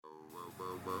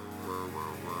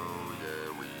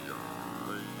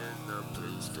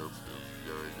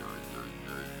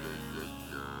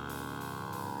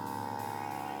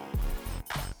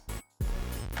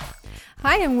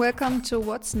Hi and welcome to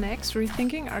What's Next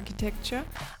Rethinking Architecture.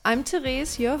 I'm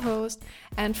Therese, your host,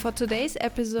 and for today's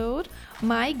episode,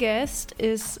 my guest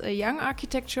is a young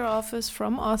architecture office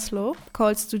from Oslo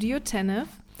called Studio Tenev.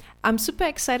 I'm super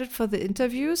excited for the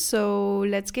interview, so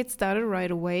let's get started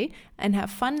right away and have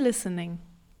fun listening.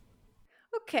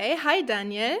 Okay, hi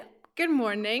Daniel. Good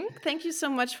morning. Thank you so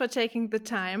much for taking the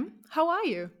time. How are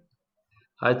you?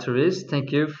 Hi, Therese.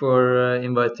 Thank you for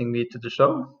inviting me to the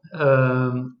show.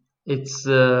 It's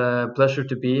a pleasure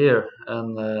to be here,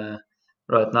 and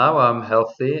right now I'm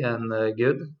healthy and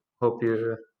good. Hope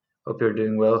you're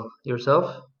doing well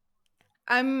yourself.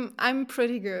 I'm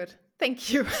pretty good.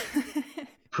 Thank you.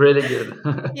 Pretty good.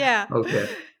 Yeah. Okay.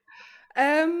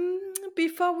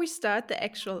 Before we start the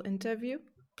actual interview,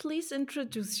 please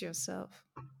introduce yourself.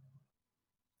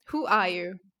 Who are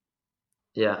you?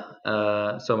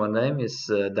 Yeah. So my name is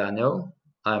Daniel.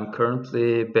 I'm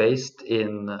currently based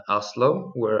in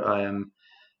Oslo, where I am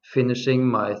finishing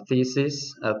my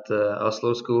thesis at the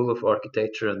Oslo School of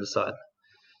Architecture and Design.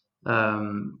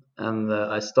 And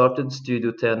I started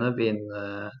Studio Tenev in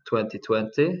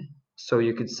 2020. So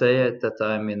you could say that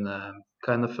I'm in a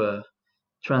kind of a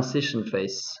transition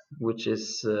phase, which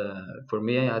is for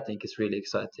me, I think is really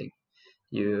exciting.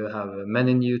 You have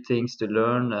many new things to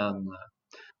learn, and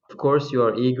of course, you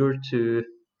are eager to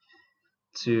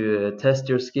test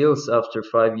your skills after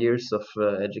 5 years of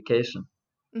education.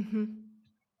 Hmm.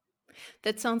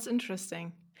 That sounds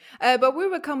interesting. But we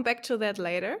will come back to that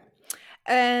later.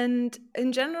 And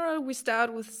in general, we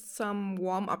start with some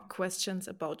warm up questions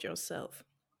about yourself.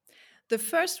 The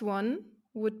first one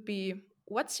would be,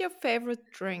 what's your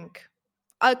favorite drink?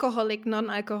 Alcoholic, non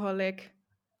alcoholic?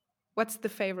 What's the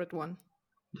favorite one?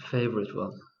 The favorite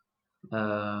one.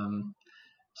 Um,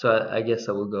 so I guess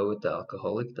I will go with the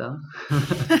alcoholic then.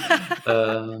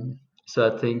 So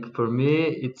I think for me,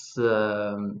 it's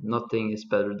nothing is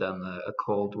better than a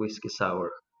cold whiskey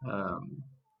sour. Um,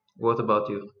 what about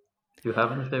you? Do you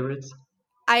have any favorites?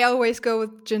 I always go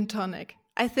with gin tonic.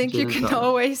 I think you Gin and can tonic.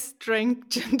 always drink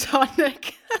gin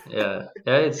tonic. Yeah,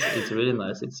 yeah, it's really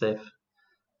nice. It's safe.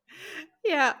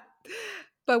 Yeah.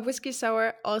 But whiskey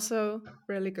sour also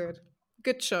really good.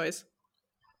 Good choice.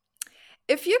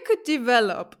 If you could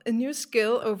develop a new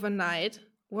skill overnight,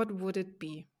 what would it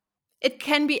be? It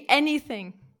can be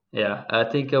anything. Yeah, I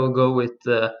think I will go with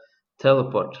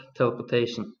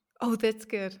teleportation. Oh, that's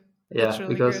good. That's Yeah,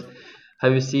 really because good.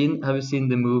 have you seen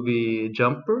the movie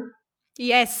Jumper?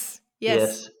 Yes. Yes.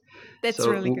 Yes. That's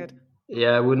So really good.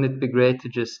 yeah, wouldn't it be great to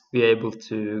just be able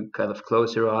to kind of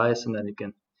close your eyes and then you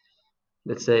can,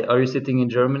 let's say, are you sitting in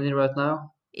Germany right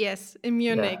now? Yes, in Yeah,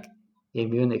 Munich. in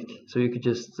Munich. So you could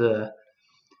just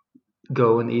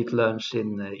go and eat lunch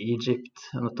in Egypt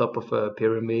on the top of a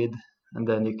pyramid, and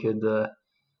then you could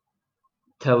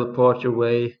teleport your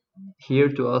way here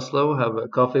to Oslo, have a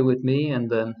coffee with me, and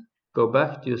then go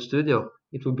back to your studio.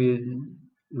 It would be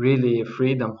really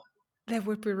freedom. That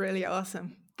would be really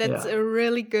awesome. That's Yeah. a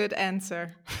really good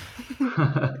answer.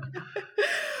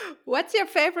 What's your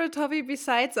favorite hobby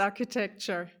besides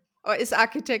architecture? Or is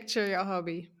architecture your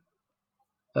hobby?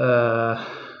 uh,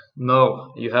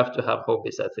 no, you have to have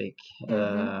hobbies, I think,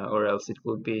 Mm-hmm. or else it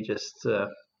would be just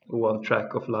one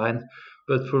track of line.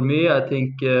 But for me, I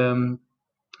think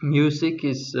music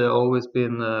has always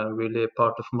been really a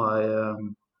part of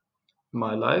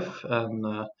my life, and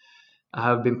I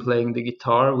have been playing the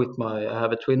guitar with my. I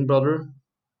have a twin brother,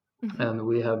 Mm-hmm. and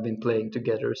we have been playing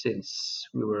together since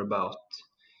we were about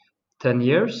 10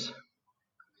 years.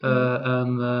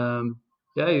 And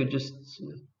yeah, you just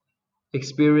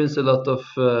experience a lot of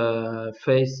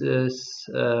phases.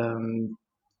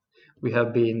 We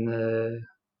have been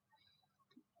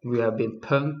we have been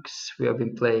punks. We have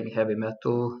been playing heavy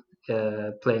metal,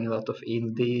 playing a lot of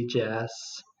indie jazz.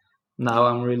 Now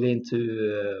I'm really into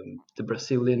the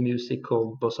Brazilian music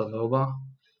called bossa nova.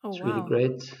 Oh, It's really wow.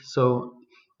 great. So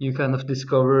you kind of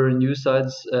discover new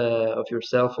sides of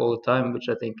yourself all the time, which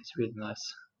I think is really nice.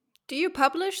 Do you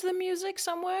publish the music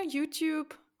somewhere?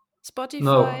 YouTube?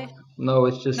 No, Spotify? no,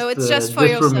 it's No, just it's just for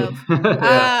for me. yourself.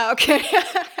 Yeah. Ah, okay.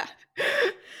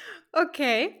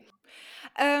 Okay.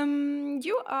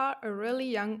 You are a really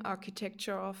young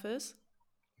architecture office.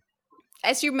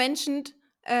 As you mentioned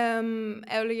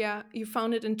earlier, you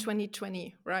founded in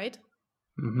 2020, right?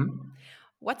 hmm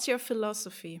What's your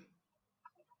philosophy?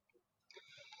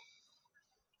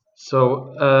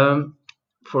 So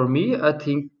for me, I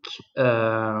think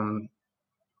um,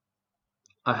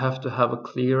 I have to have a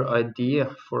clear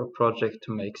idea for a project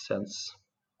to make sense.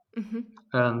 Mm-hmm.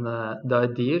 and the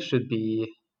idea should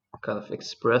be kind of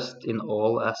expressed in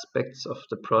all aspects of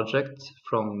the project,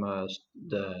 from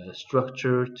the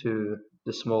structure to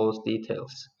the smallest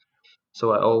details.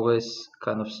 So I always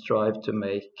kind of strive to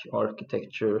make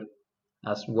architecture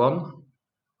as one,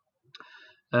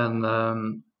 and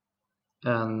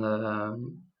and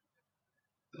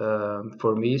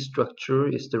for me, structure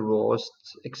is the rawest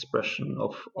expression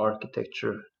of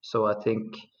architecture. So I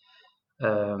think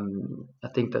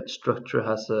that structure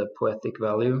has a poetic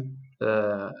value,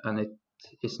 and it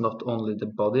is not only the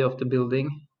body of the building.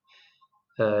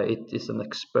 It is an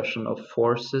expression of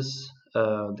forces.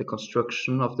 The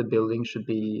construction of the building should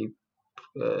be,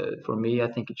 for me,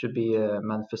 I think it should be a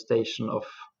manifestation of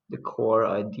the core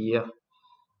idea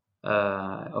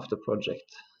of the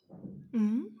project.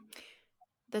 Mm-hmm.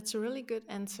 That's a really good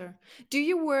answer. Do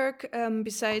you work,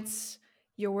 besides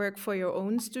your work for your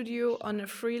own studio, on a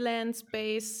freelance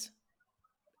base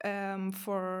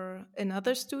for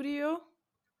another studio?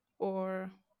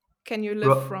 Or can you live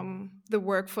Ri- from the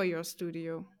work for your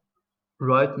studio?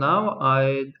 Right now,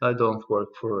 I don't work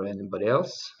for anybody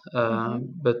else,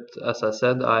 Mm-hmm. but as I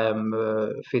said, I am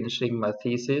finishing my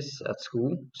thesis at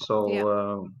school, so Yeah.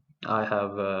 I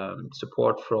have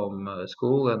support from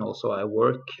school, and also I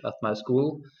work at my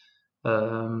school.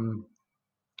 Um,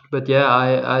 but yeah,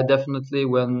 I definitely,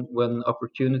 when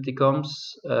opportunity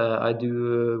comes, I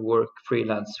do work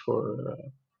freelance for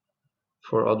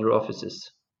other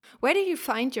offices. Where do you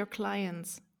find your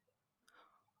clients?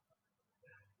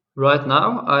 Right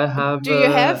now, I have Do you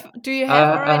have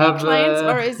I already have clients,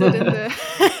 or is it in the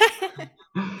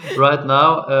right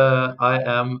now, I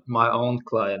am my own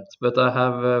client, but I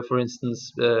have, for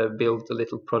instance, built a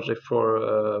little project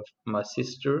for my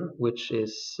sister, which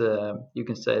is, you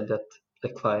can say that the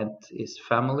client is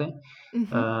family.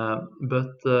 Mhm.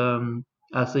 But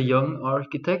as a young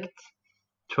architect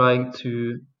trying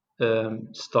to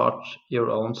start your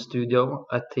own studio,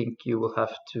 I think you will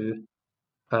have to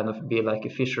kind of be like a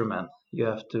fisherman. You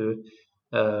have to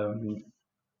um,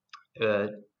 uh,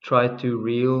 try to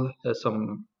reel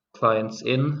some clients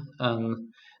in,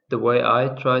 and the way I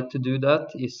try to do that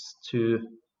is to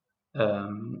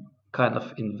kind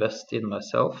of invest in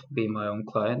myself, be my own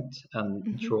client, and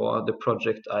Mhm. draw the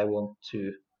project I want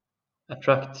to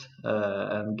attract,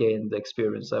 and gain the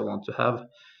experience I want to have.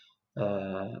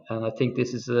 And I think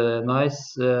this is a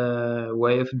nice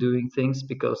way of doing things,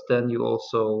 because then you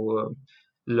also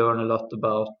learn a lot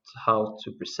about how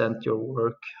to present your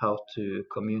work, how to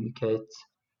communicate,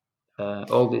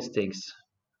 all these things.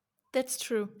 That's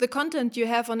true. The content you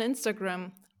have on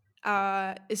Instagram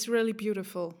is really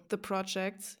beautiful. The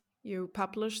projects you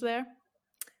publish there,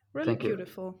 really Thank you.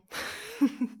 beautiful.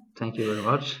 Thank you very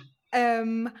much.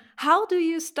 How do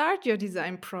you start your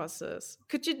design process?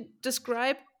 Could you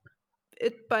describe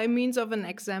it by means of an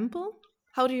example?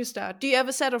 How do you start? Do you have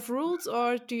a set of rules,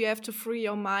 or do you have to free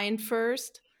your mind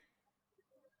first?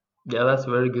 Yeah, that's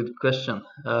a very good question.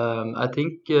 I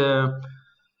think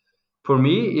for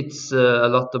me, it's a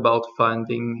lot about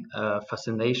finding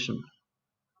fascination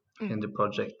in Mm. the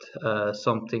project,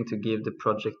 something to give the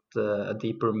project a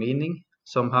deeper meaning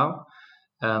somehow,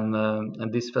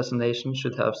 and this fascination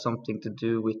should have something to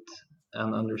do with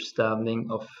an understanding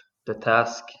of the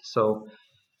task. So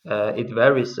it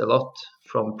varies a lot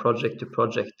from project to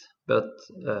project, but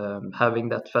having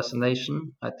that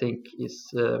fascination, I think, is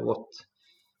what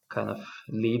kind of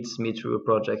leads me through a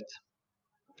project.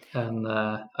 And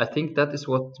I think that is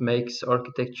what makes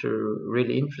architecture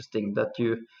really interesting, that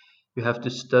you have to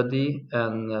study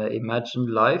and imagine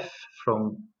life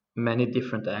from many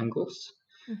different angles.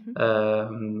 Mhm.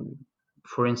 Um,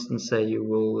 for instance, say you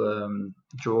will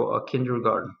draw a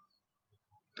kindergarten,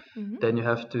 Mhm. then you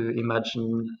have to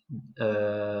imagine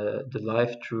the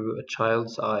life through a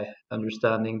child's eye,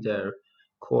 understanding their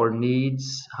core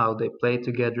needs, how they play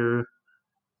together,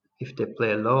 if they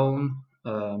play alone,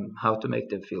 how to make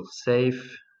them feel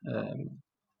safe.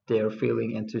 They are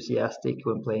feeling enthusiastic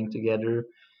when playing together.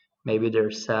 Maybe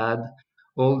they're sad.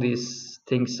 All these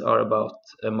things are about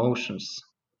emotions.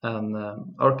 And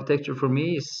architecture for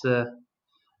me is a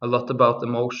lot about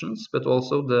emotions, but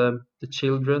also the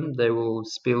children. They will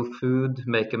spill food,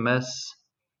 make a mess.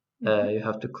 Mhm. You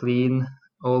have to clean,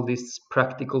 all these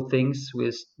practical things,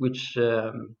 which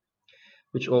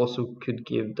also could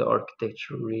give the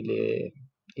architecture really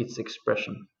its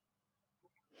expression.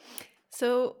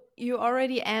 So you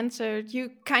already answered,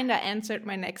 you kind of answered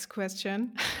my next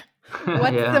question.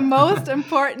 What's the Yeah. most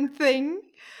important thing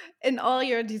in all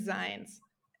your designs?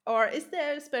 Or is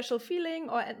there a special feeling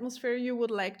or atmosphere you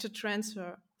would like to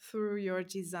transfer through your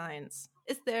designs?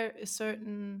 Is there a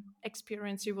certain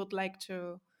experience you would like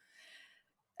to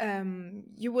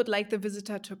you would like the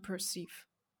visitor to perceive?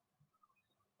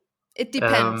 It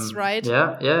depends, right?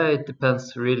 Yeah, it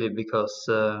depends really because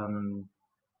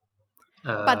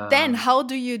But then, um, how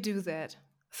do you do that?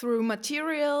 Through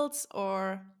materials,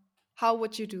 or how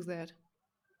would you do that?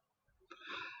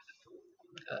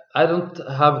 I don't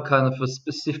have kind of a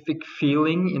specific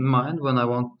feeling in mind when I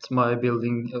want my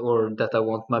building or that I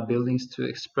want my buildings to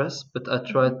express, but I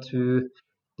try Hmm. to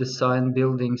design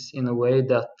buildings in a way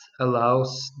that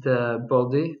allows the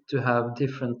body to have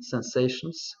different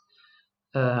sensations.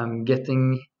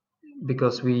 Getting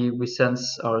because we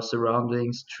sense our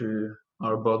surroundings through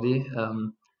our body.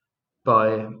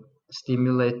 By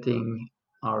stimulating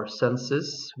our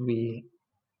senses, we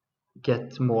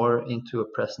get more into a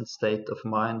present state of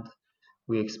mind.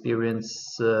 We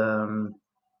experience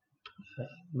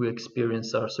we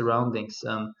experience our surroundings,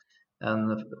 and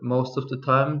most of the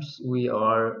times we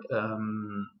are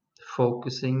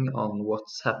focusing on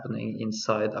what's happening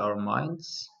inside our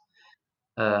minds.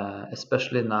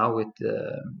 Especially now with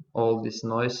all this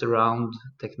noise around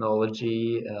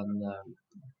technology, and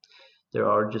there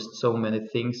are just so many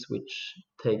things which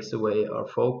takes away our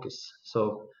focus.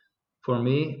 So for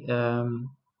me,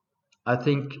 I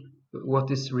think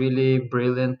what is really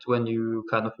brilliant when you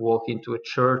kind of walk into a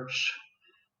church,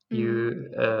 Mm.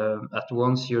 you at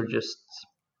once you're just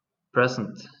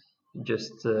present,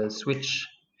 just switch,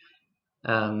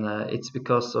 and it's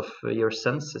because of your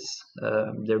senses.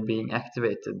 They're being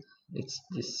activated. It's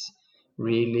this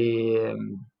really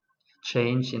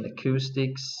change in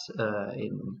acoustics,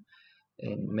 in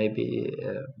maybe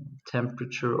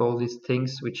temperature, all these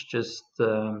things which just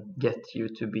get you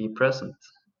to be present.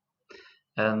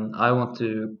 And I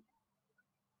don't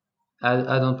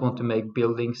want to make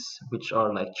buildings which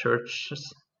are like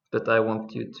churches, but I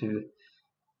want you to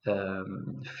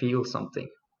feel something.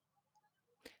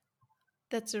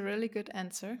 That's a really good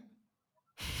answer.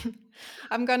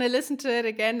 I'm gonna listen to it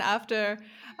again after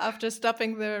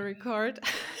stopping the record.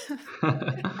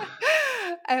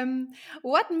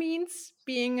 What means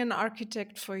being an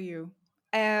architect for you?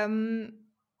 Um,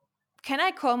 can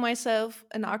I call myself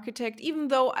an architect even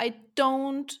though I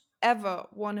don't ever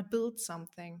want to build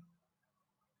something?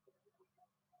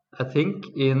 I think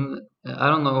I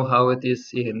don't know how it is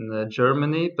in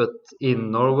Germany, but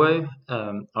in Norway,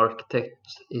 architect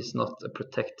is not a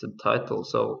protected title.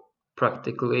 So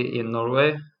practically in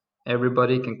Norway,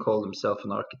 everybody can call themselves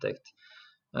an architect.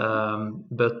 Mhm.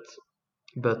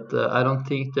 But I don't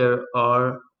think there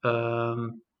are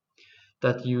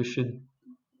that you should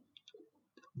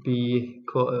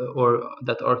or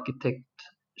that architect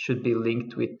should be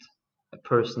linked with a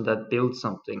person that builds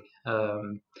something.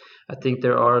 I think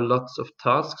there are lots of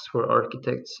tasks for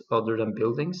architects other than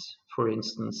buildings. For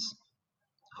instance,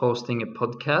 hosting a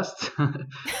podcast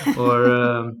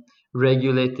or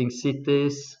regulating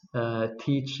cities,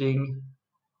 teaching.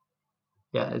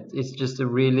 Yeah, it's just a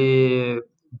really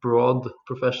broad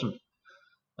profession.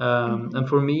 And Mhm.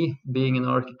 for me, being an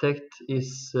architect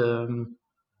is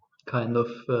kind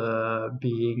of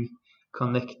being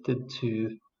connected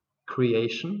to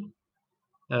creation.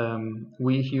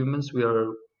 We humans, we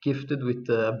are gifted with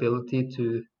the ability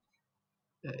to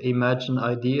imagine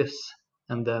ideas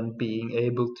and then being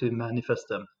able to manifest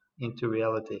them into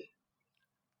reality.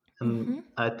 And Mhm.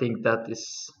 I think that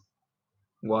is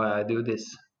why I do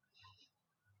this.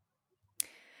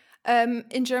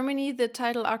 In Germany, the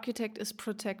title architect is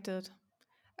protected.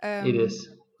 It Um, is,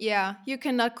 yeah, you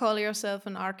cannot call yourself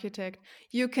an architect.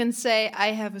 You can say, I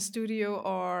have a studio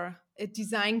or a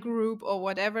design group or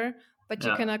whatever, but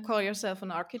you yeah. cannot call yourself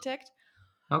an architect.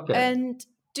 Okay. And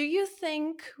do you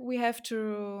think we have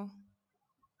to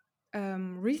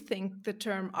rethink the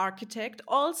term architect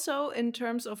also in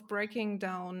terms of breaking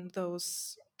down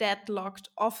those deadlocked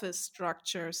office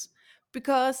structures?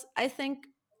 Because I think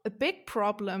a big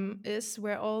problem is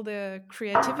where all the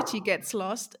creativity gets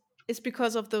lost is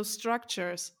because of those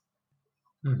structures.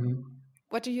 hmm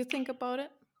What do you think about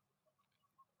it?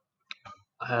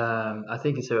 I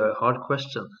think it's a hard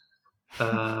question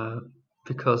uh,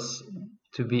 because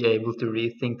to be able to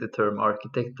rethink the term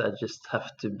architect, I just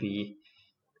have to be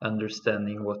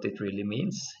understanding what it really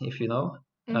means, if you know,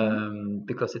 Hmm.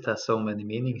 because it has so many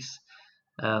meanings.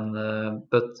 And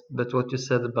but what you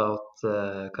said about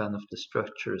kind of the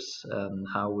structures and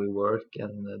how we work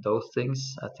and those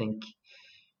things, I think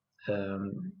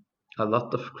um, a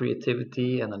lot of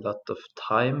creativity and a lot of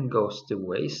time goes to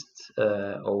waste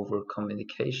over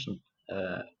communication,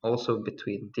 also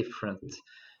between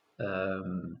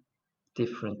um,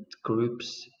 different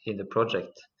groups in the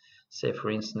project. Say,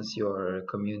 for instance, you're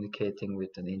communicating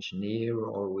with an engineer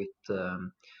or with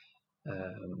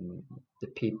um, the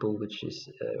people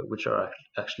which are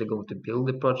actually going to build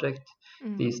the project.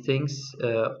 Mm. These things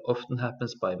often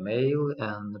happens by mail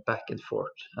and back and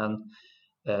forth, and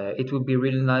it would be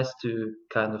really nice to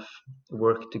kind of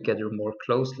work together more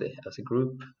closely as a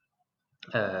group,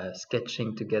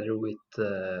 sketching together with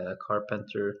a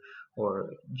carpenter,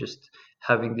 or just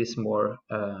having this more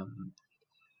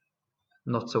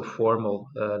not so formal,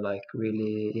 like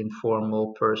really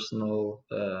informal, personal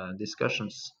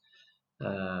discussions.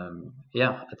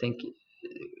 Yeah, I think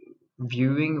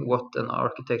viewing what an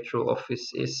architectural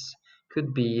office is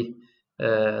could be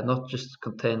not just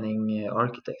containing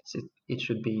architects. It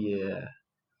should be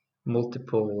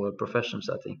multiple professions,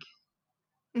 I think.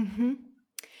 Hmm.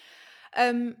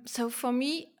 So for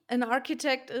me, an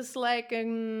architect is like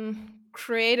a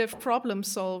creative problem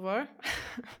solver.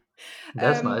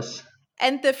 That's um, nice.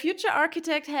 and the future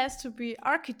architect has to be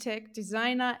architect,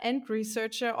 designer, and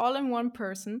researcher all in one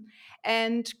person,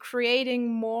 and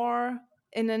creating more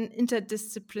in an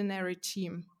interdisciplinary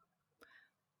team.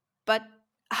 But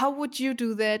how would you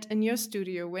do that in your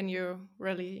studio when you're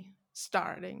really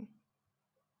starting?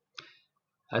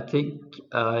 I think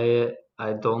I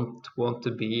don't want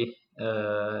to be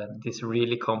this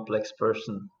really complex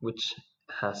person which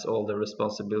has all the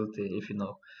responsibility, if you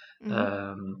know. Hmm.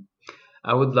 Um,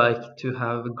 I would like to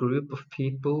have a group of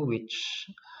people which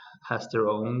has their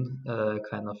own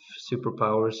kind of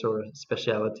superpowers or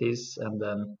specialities, and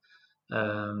then,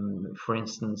 for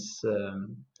instance,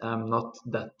 I'm not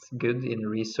that good in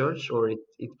research, or it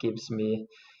gives me,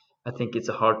 I think it's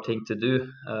a hard thing to do.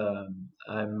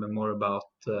 I'm more about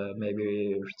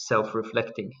maybe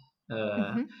self-reflecting,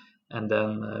 uh, Hmm. and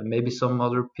then maybe some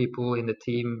other people in the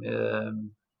team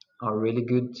are really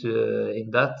good in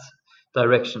that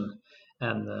direction,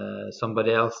 and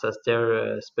somebody else has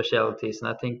their specialties. And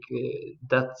I think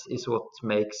that is what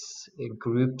makes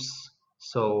groups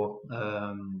so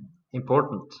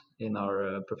important in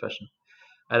our profession.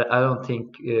 I don't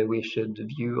think we should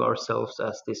view ourselves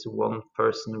as this one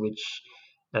person which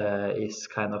is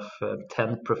kind of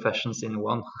 10 professions in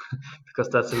one, because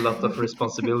that's a lot of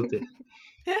responsibility.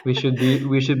 We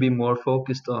should be more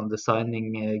focused on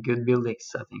designing good buildings,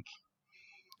 I think.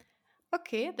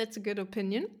 Okay, that's a good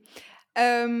opinion.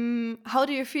 How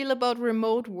do you feel about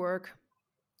remote work?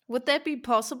 Would that be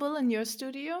possible in your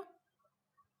studio?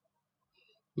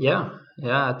 Yeah,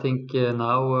 I think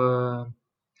now,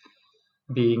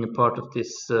 being a part of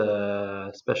this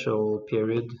special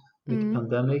period with the Mm.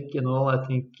 pandemic and all, I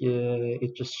think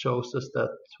it just shows us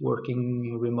that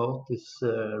working remote is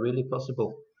really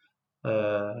possible.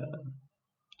 Uh,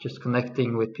 just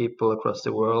connecting with people across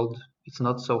the world. It's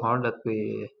not so hard that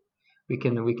we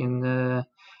can.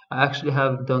 I actually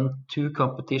have done two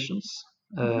competitions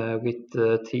Hmm. with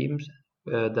teams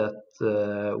that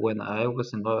when I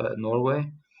was in Norway,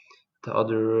 the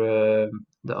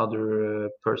other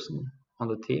person on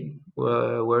the team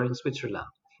were in Switzerland,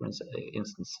 for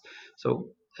instance. So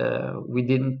we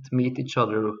didn't meet each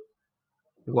other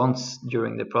once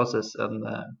during the process, and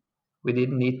we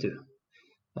didn't need to.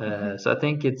 Hmm. So I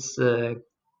think it's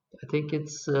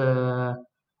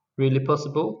really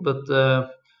possible, but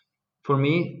for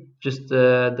me, just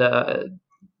the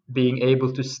being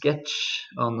able to sketch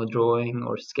on a drawing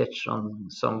or sketch on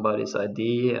somebody's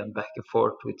idea and back and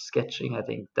forth with sketching, I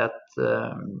think that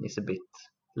is a bit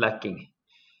lacking.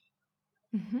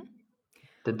 Hmm.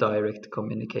 The direct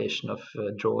communication of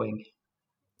drawing.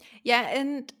 Yeah,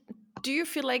 and do you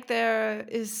feel like there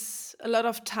is a lot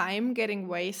of time getting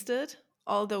wasted?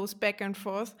 All those back and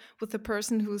forth with the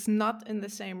person who's not in the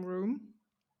same room?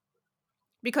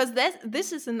 Because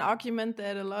this is an argument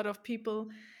that a lot of people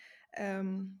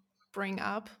um, bring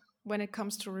up when it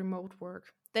comes to remote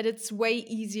work. That it's way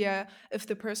easier if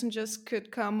the person just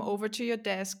could come over to your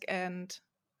desk and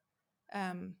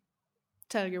um,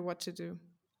 tell you what to do.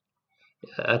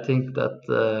 I think that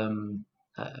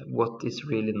what is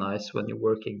really nice when you're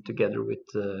working together with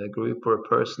a group or a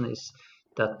person is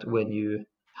that when you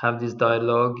have this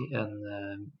dialogue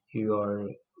and you are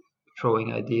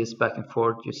throwing ideas back and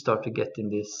forth, you start to get in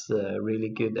this really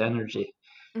good energy,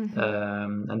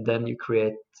 Hmm. and then you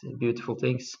create beautiful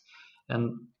things.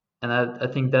 And I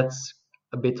think that's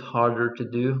a bit harder to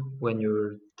do when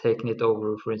you're taking it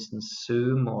over, for instance,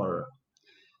 Zoom or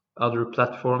other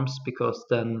platforms, because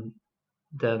then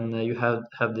you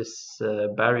have this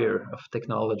barrier of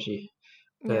technology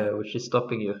Yeah. which is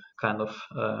stopping you, kind of.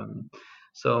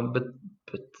 So, but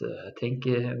I think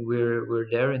we're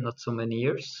there in not so many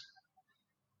years.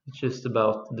 It's just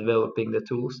about developing the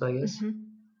tools, I guess. Hmm.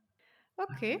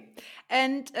 Okay.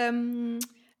 And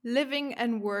living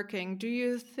and working, do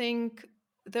you think?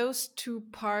 those two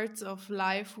parts of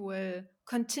life will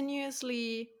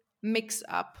continuously mix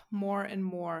up more and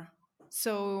more.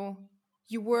 So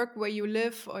you work where you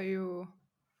live, or you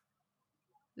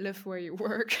live where you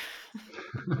work.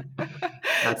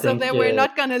 I So think that we're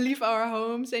not going to leave our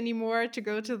homes anymore to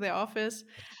go to the office.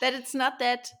 That it's not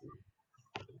that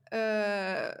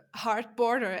hard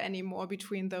border anymore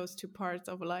between those two parts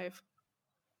of life.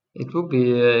 it will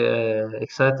be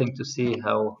exciting to see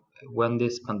how, when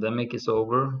this pandemic is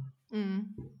over,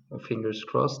 Mm. fingers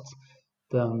crossed,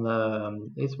 then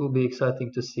it will be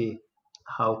exciting to see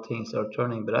how things are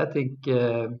turning. But I think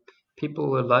people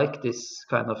will like this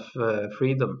kind of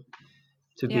freedom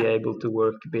to be Yeah, able to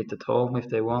work a bit at home if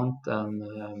they want,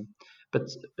 and but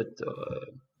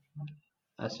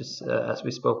as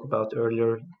we spoke about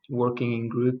earlier, working in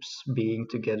groups, being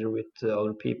together with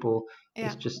other people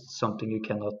is yeah, just something you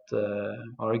cannot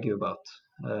argue about.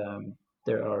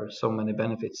 There are so many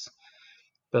benefits,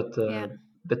 but yeah.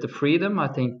 the freedom, I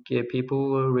think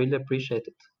people will really appreciate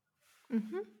it.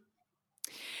 Hmm.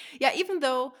 Yeah, even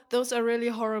though those are really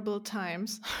horrible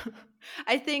times,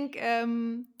 I think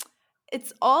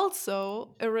it's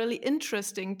also a really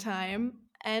interesting time,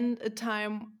 and a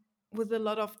time with a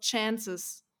lot of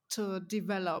chances to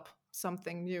develop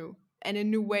something new and a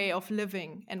new way of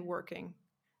living and working.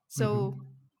 So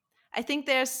Hmm. I think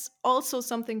there's also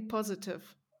something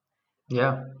positive,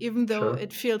 Yeah, even though sure.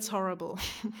 it feels horrible.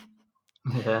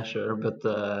 Yeah, sure. But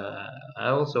I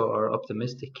also are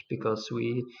optimistic because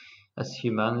we, as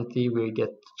humanity, we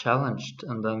get challenged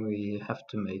and then we have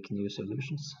to make new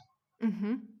solutions.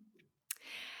 Hmm.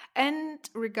 And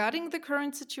regarding the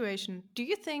current situation, do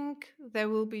you think there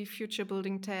will be future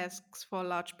building tasks for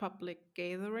large public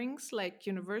gatherings like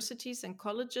universities and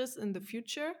colleges in the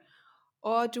future?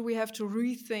 Or do we have to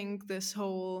rethink this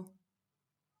whole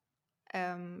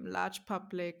large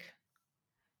public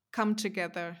come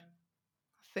together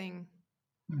thing?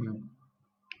 Mm.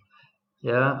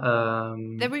 Yeah,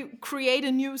 That we create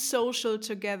a new social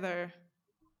together,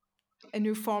 a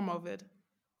new form of it.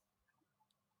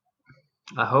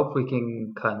 I hope we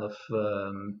can kind of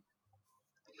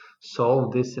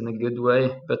solve this in a good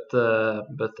way. But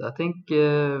I think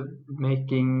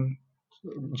making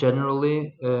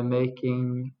generally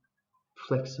making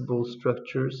flexible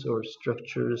structures or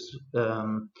structures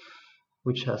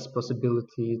which has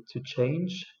possibility to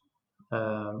change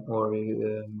or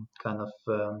kind of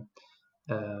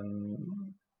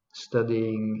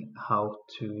studying how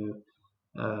to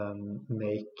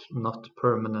make not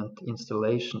permanent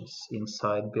installations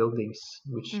inside buildings,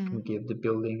 which can Mm. give the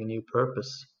building a new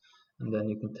purpose. And then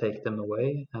you can take them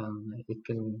away and it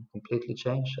can completely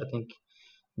change. I think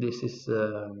this is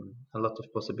a lot of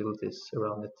possibilities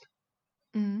around it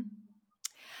Mm.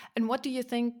 And what do you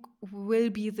think will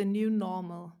be the new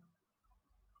normal?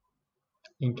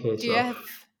 in case Do you of.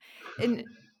 have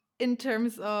in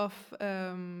terms of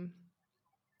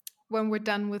when we're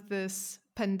done with this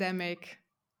pandemic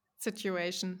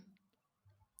situation?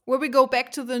 Will we go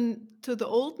back to the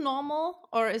old normal,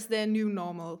 or is there a new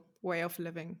normal way of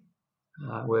living?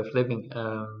 Way of living.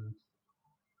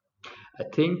 I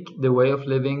think the way of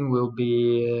living will be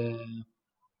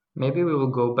maybe we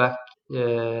will go back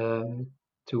uh,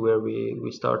 to where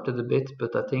we started a bit,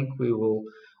 but I think we will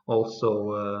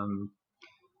also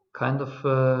kind of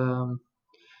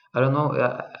I don't know.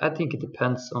 I think it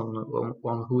depends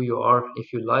on who you are.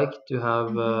 If you like to have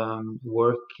Hmm.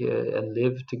 work and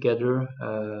live together,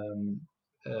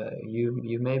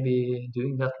 you may be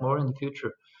doing that more in the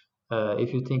future.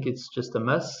 If you think it's just a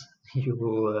mess, you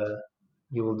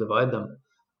will divide them.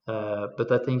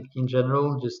 But I think in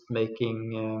general, just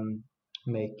making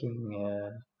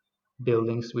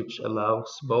buildings which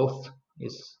allows both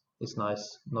is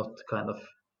nice. Not kind of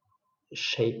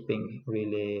shaping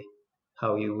really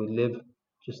how you would live.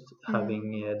 Just Mm.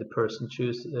 having the person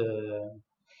choose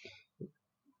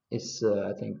is,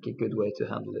 I think, a good way to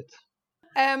handle it.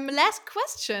 Last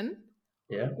question.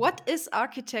 Yeah. What is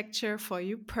architecture for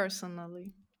you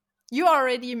personally? You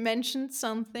already mentioned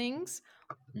some things,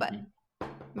 but Mhm.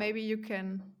 maybe you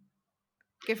can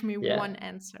give me Yeah. one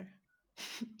answer.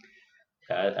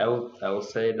 I will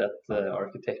say that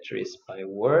architecture is my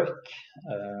work.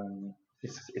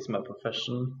 It's my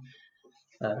profession,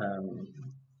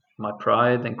 um, my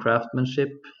pride and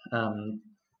craftsmanship. Um,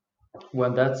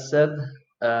 when that's said,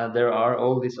 there are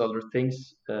all these other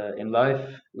things in life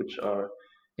which are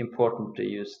important to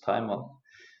use time on.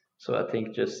 So I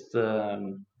think just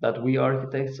that we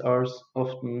architects are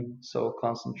often so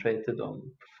concentrated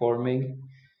on performing,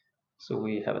 so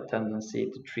we have a tendency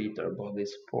to treat our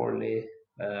bodies poorly.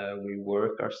 We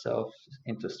work ourselves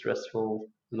into stressful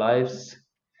lives,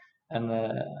 and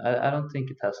I don't think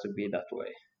it has to be that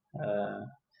way.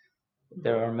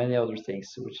 There are many other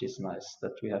things which is nice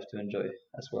that we have to enjoy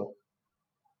as well.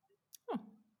 Oh,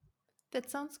 that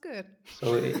sounds good.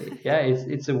 So yeah,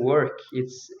 it's a work.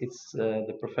 It's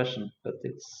the profession, but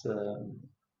it's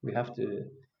we have to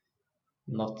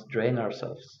not drain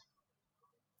ourselves.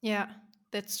 Yeah,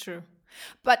 that's true.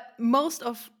 But most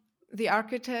of the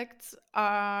architects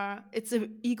are, it's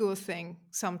an ego thing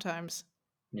sometimes.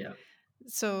 Yeah,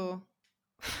 So,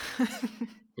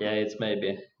 yeah, it's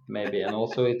maybe, and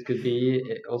also it could be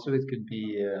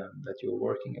that you're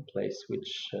working a place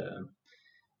which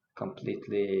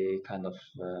completely kind of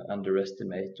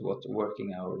underestimate what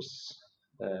working hours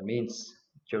means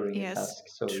during a yes, task.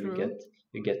 So true.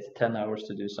 you get 10 hours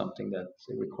to do something that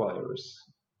requires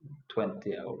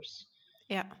 20 hours.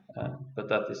 Yeah. But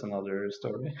that is another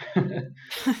story.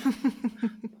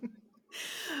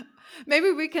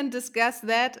 Maybe we can discuss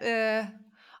that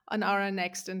on our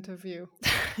next interview.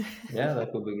 Yeah,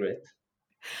 that would be great.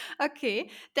 Okay,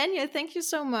 Daniel, thank you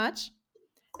so much.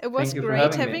 It was Thank you for great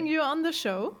having having me. you on the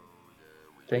show.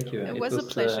 Thank you. It It was a was a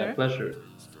pleasure. pleasure.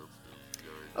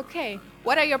 Okay,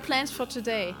 what are your plans for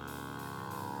today?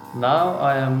 Now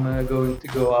I am going to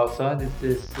go outside. It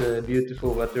is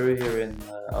beautiful weather here in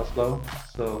Oslo,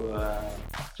 so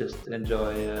just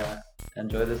enjoy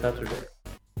the Saturday.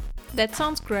 That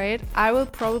sounds great. I will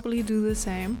probably do the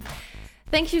same.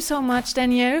 Thank you so much,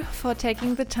 Danielle, for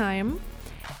taking the time.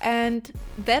 And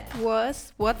that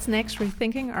was What's Next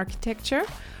Rethinking Architecture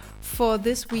for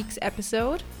this week's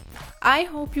episode. I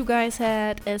hope you guys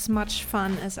had as much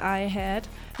fun as I had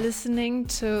listening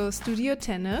to Studio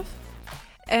Tenev.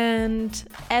 And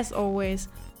as always,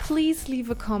 please leave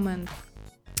a comment.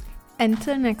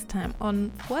 Until next time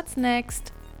on What's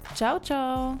Next. Ciao,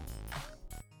 ciao.